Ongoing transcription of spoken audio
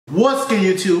What's good,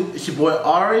 YouTube? It's your boy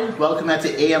Ari. Welcome back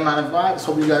to AM Mountain Vibes.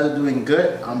 Hope you guys are doing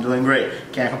good. I'm doing great.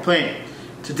 Can't complain.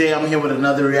 Today I'm here with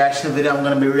another reaction video. I'm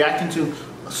going to be reacting to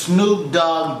Snoop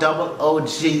Dogg double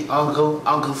OG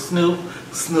Uncle Snoop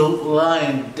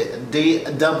Lion D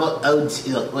double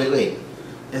OG. Wait.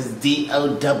 It's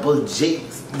D-O-double-G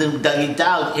Snoop Doggy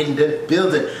Dogg in the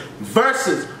building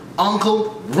versus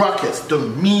Uncle Ruckus, the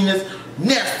meanest,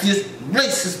 nastiest,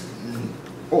 racist.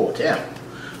 Oh damn.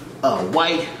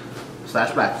 White /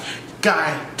 black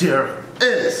guy there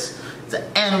is. It's an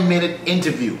animated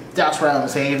interview. That's what I'm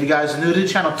saying. If you guys are new to the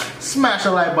channel, smash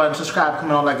the like button, subscribe,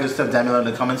 comment, all that good stuff down below in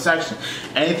the comment section.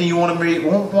 Anything you want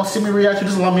to see me react to,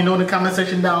 just let me know in the comment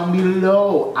section down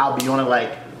below. I'll be on it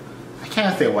like, I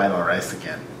can't say white on rice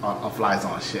again. On flies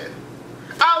on shit.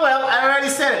 Oh well, I already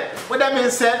said it. With that being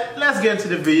said, let's get into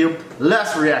the video.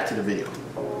 Let's react to the video.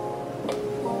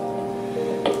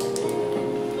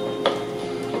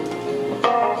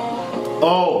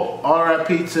 Oh,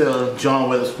 R.I.P. to John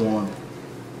Witherspoon.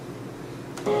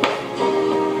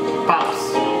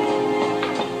 Pops.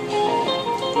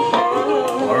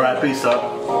 R.I.P.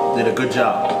 sir. Did a good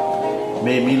job.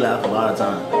 Made me laugh a lot of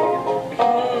times.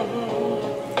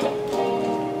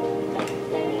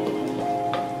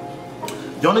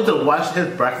 Y'all need to watch his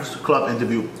Breakfast Club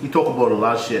interview. He talked about a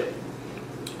lot of shit.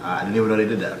 I didn't even know they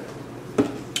did that.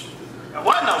 There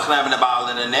wasn't no slamming the ball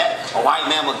in the net. A white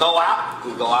man would go out.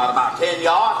 He'd go out about 10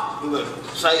 yards. He would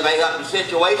survey up the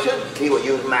situation. He would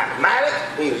use mathematics.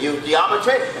 He would use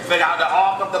geometry and figure out the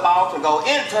arc of the ball to go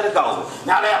into the goal.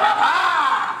 Now they're like,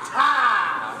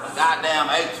 the goddamn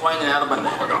egg swinging out of a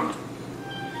banana.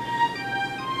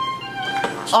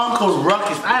 Uncle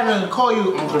Ruckus. I didn't even call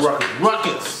you Uncle Ruckus.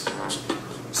 Ruckus.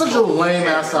 Such a lame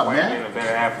ass up, man.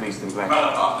 Better athletes than black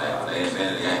people. They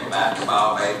invented the game of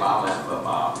basketball, baseball, and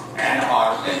football, and the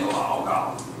hardest game of all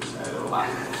golf.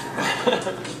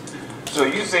 So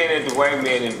you saying that the white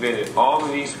man invented all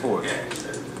of these sports? Yeah.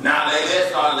 Now they just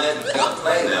started letting them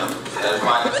play them. That's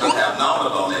why they could have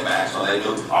numbers on their back, so they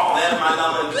knew, oh, there's my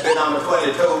number, number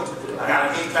 22. I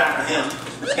gotta keep track of him.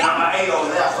 Got my 8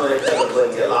 over there, so they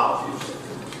wouldn't get lost.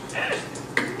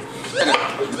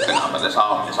 But it's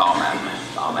all mathematics.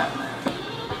 It's all mathematics.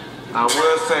 I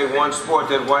will say one sport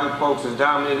that white folks is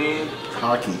dominant in.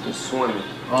 Hockey. Is swimming.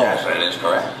 Oh. Yes, that is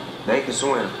correct. They can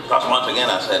swim. Because once again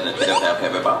I said that they don't have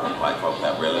heavy bones. White folks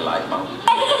have really light bones.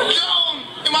 Joan!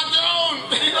 In my Joan!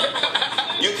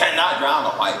 You cannot drown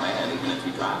a white man even if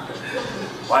you try.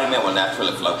 White men will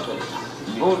naturally float to the top.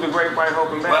 Who's the great white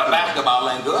hope in basketball? Well, basketball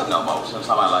ain't good no more since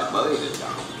somebody like Buddy is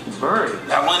gone. Bird.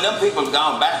 Now when them people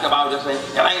gone, basketball just ain't,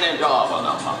 it ain't enjoyable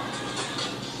no more.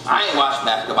 I ain't watched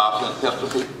basketball since Pistol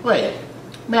Pete. Wait,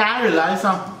 man, I realized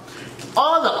something.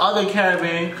 All the other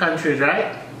Caribbean countries,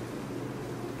 right?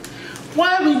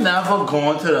 Why are we never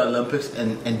going to the Olympics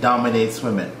and dominate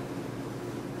swimming?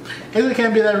 It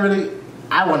can't be that really,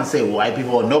 I want to say white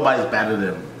people, nobody's better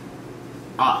than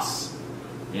us.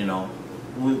 You know,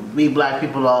 we black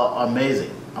people are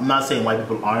amazing. I'm not saying white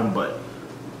people aren't, but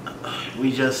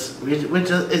we just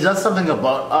it's just something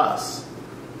about us.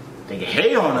 They can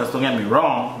hate on us, don't get me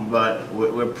wrong, but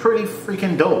we're pretty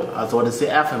freaking dope. I was going to say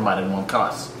F about it won't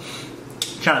cuss.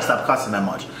 Trying to stop cussing that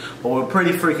much, but we're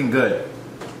pretty freaking good.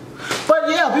 But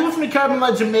yeah, people from the Caribbean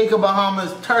like Jamaica,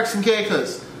 Bahamas, Turks and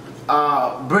Caicos,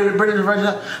 British Virgin.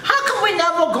 How come we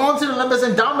never go into the Olympics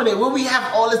and dominate? Where we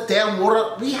have all this damn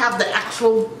water, we have the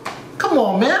actual. Come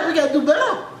on, man, we gotta do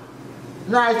better.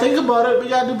 Now I think about it, we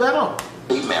gotta do better.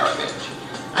 He married it.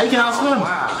 I cannot swim.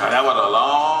 Wow. That was a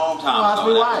long time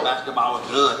ago. Well, basketball was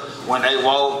good. When they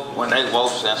wore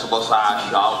sensible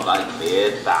size shorts like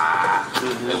mid-thigh.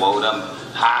 They wore them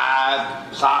high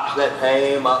socks that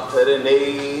came up to the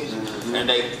knees. And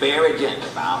they very gently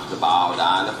bounced the ball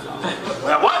down the floor.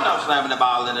 Well, there wasn't no slamming the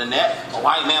ball in the net. A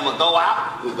white man would go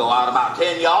out. He'd go out about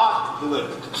 10 yards. He would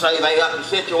survey up the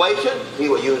situation. He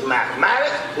would use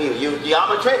mathematics. He would use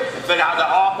geometry and figure out the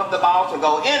arc of the ball to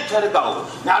go into the goal.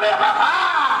 Now they're like,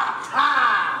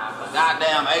 the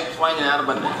goddamn egg swinging out of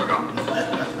a banana.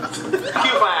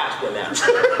 You for asking that.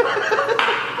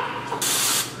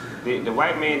 The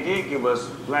white man did give us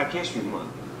Black History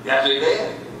Month. Yes, he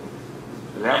did.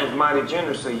 That was mighty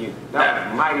generous of you. That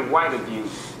was mighty white of you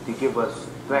to give us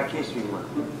Black History Month.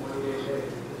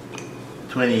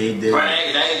 28 days.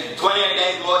 28 days. 28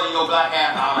 days more than your black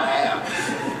ass ought to have.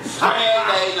 28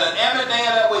 days of every day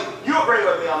of that week. You agree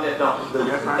with me on this, don't you?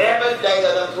 Yes, I every day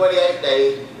of them 28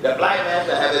 days, the black man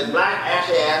should have his black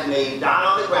ashy ass knees down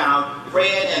on the ground,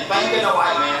 praying and thanking the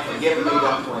white man for giving me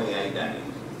them 28 days.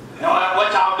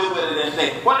 What y'all do with it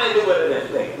instead? What they do with it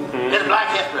instead? It's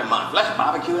Black History Month. Let's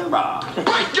barbecue and rob.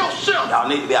 Break yourself! Y'all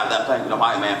need to be out there thanking the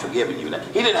white man for giving you that.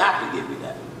 He didn't have to give you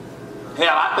that.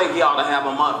 Hell, I think he ought to have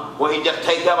a month where he just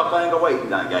take everything away he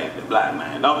done gave the black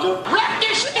man, don't you? Wrap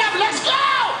this up, let's go!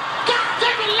 God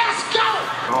damn it, let's go!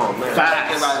 Oh, man.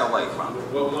 Take it right away from him.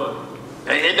 What month?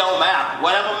 It don't matter.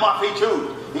 Whatever month he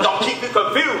chooses. He gonna keep you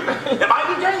confused. It might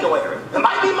be January. It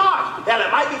might be March. Hell,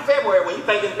 it might be February when you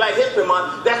think it's Black History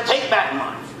Month. That's Take Back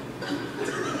Month.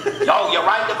 Yo, your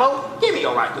right to vote? Give me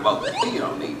your right to vote. You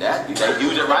don't need that. You can't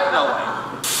use it right no way.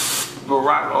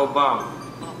 Barack Obama.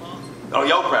 Oh,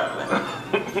 your president.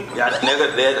 Yeah,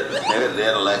 niggas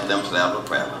did elect themselves a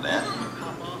president.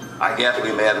 I guess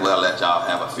we may as well let y'all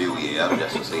have a few years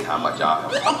just to see how much y'all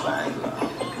have things.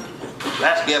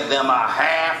 Let's give them a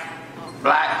half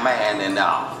black man in the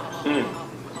office.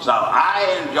 So I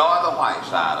enjoy the white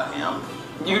side of him.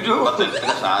 You do? But the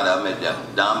nigga side of him is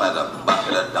just dumb as a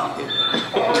bucket of donkey.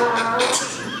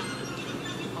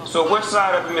 So which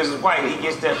side of him is white? He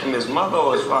gets that from his mother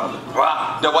or his father?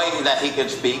 Well, the way that he can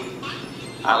speak,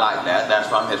 I like that. That's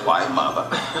from his white mother.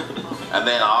 And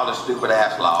then all the stupid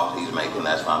ass laws he's making,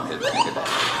 that's from his nigga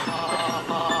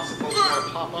dad. Supposed to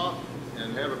pop up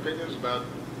and have opinions about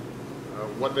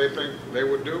what they think they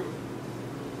would do.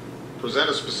 Present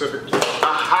a specific plan.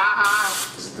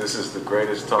 This is the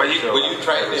greatest talk show. Were you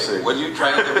trained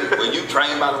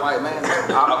by the white man?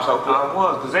 I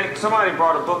was, because somebody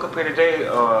brought a book up here today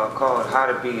called How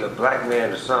to Be a Black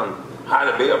Man or something. How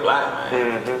to be a black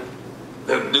man?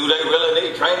 Do they really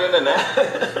need training in that?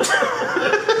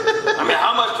 I mean,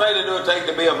 how much training do it take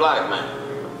to be a black man?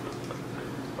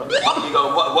 You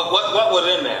go, what was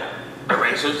in there? The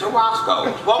racist to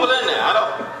Roscoe. What was in there?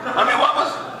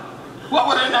 What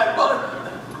was in that book?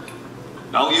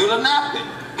 Don't use a napkin.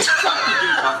 Suck your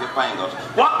juice off your fingers.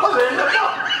 What was in the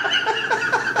book?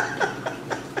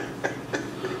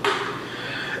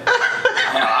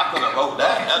 Hell, I could have wrote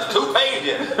that. That's 2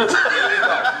 pages. Here you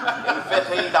go.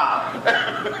 $15.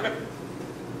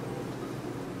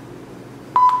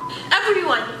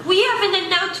 Everyone, we have an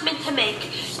announcement to make.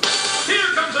 Here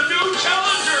comes a new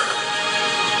challenger!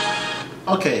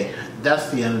 Okay, that's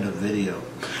the end of the video.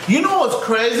 You know what's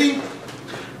crazy?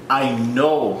 I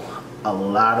know a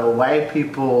lot of white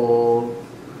people.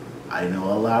 I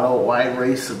know a lot of white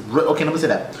racist. Okay, let me say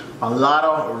that. A lot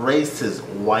of racist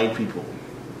white people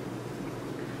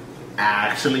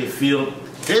actually feel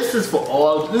this is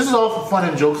all for fun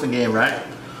and jokes and game, right?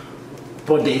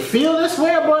 But they feel this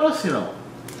way about us, you know.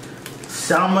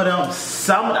 Some of them,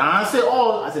 I say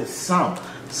all, I say some.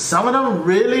 Some of them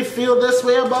really feel this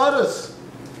way about us.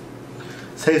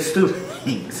 Say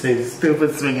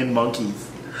stupid swinging monkeys.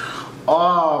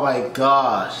 Oh my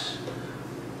gosh.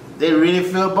 They really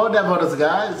feel about that about us,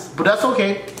 guys. But that's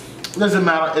okay. It doesn't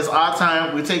matter. It's our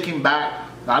time. We're taking back,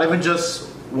 not even just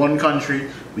one country,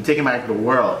 we're taking back the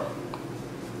world.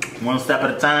 One step at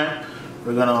a time.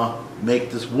 We're gonna make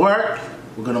this work.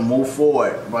 We're gonna move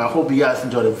forward. But I hope you guys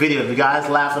enjoyed the video. If you guys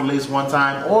laughed at least one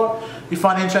time, or you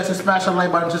find it interesting, smash that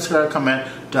like button, subscribe, comment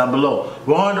down below.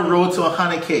 We're on the road to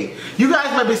 100K. You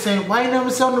guys might be saying, why you never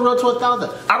say on the road to 1,000?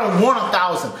 I don't want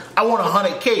 1,000. I want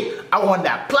 100K. I want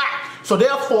that plaque. So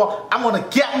therefore, I'm gonna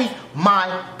get me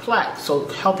my plaque. So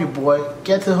help your boy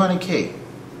get to 100K.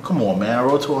 Come on, man.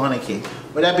 Road to 100K.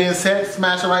 With that being said,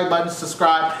 smash the like button,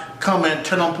 subscribe, comment,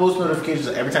 turn on post notifications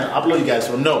every time I upload. You guys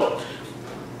will know.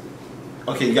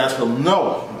 Okay, you guys will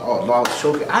know. Oh, Lord,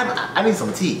 choking. I need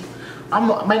some tea. I'm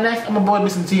gonna boil me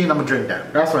some tea and I'm gonna drink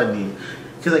that. That's what I need.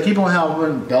 Because I keep on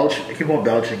having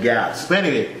belching gas. But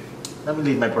anyway, let me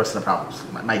leave my personal problems.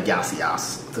 My gassy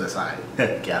ass to the side.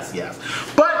 Gassy ass.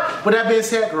 But with that being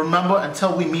said, remember,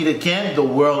 until we meet again, the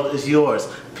world is yours.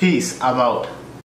 Peace. I'm out.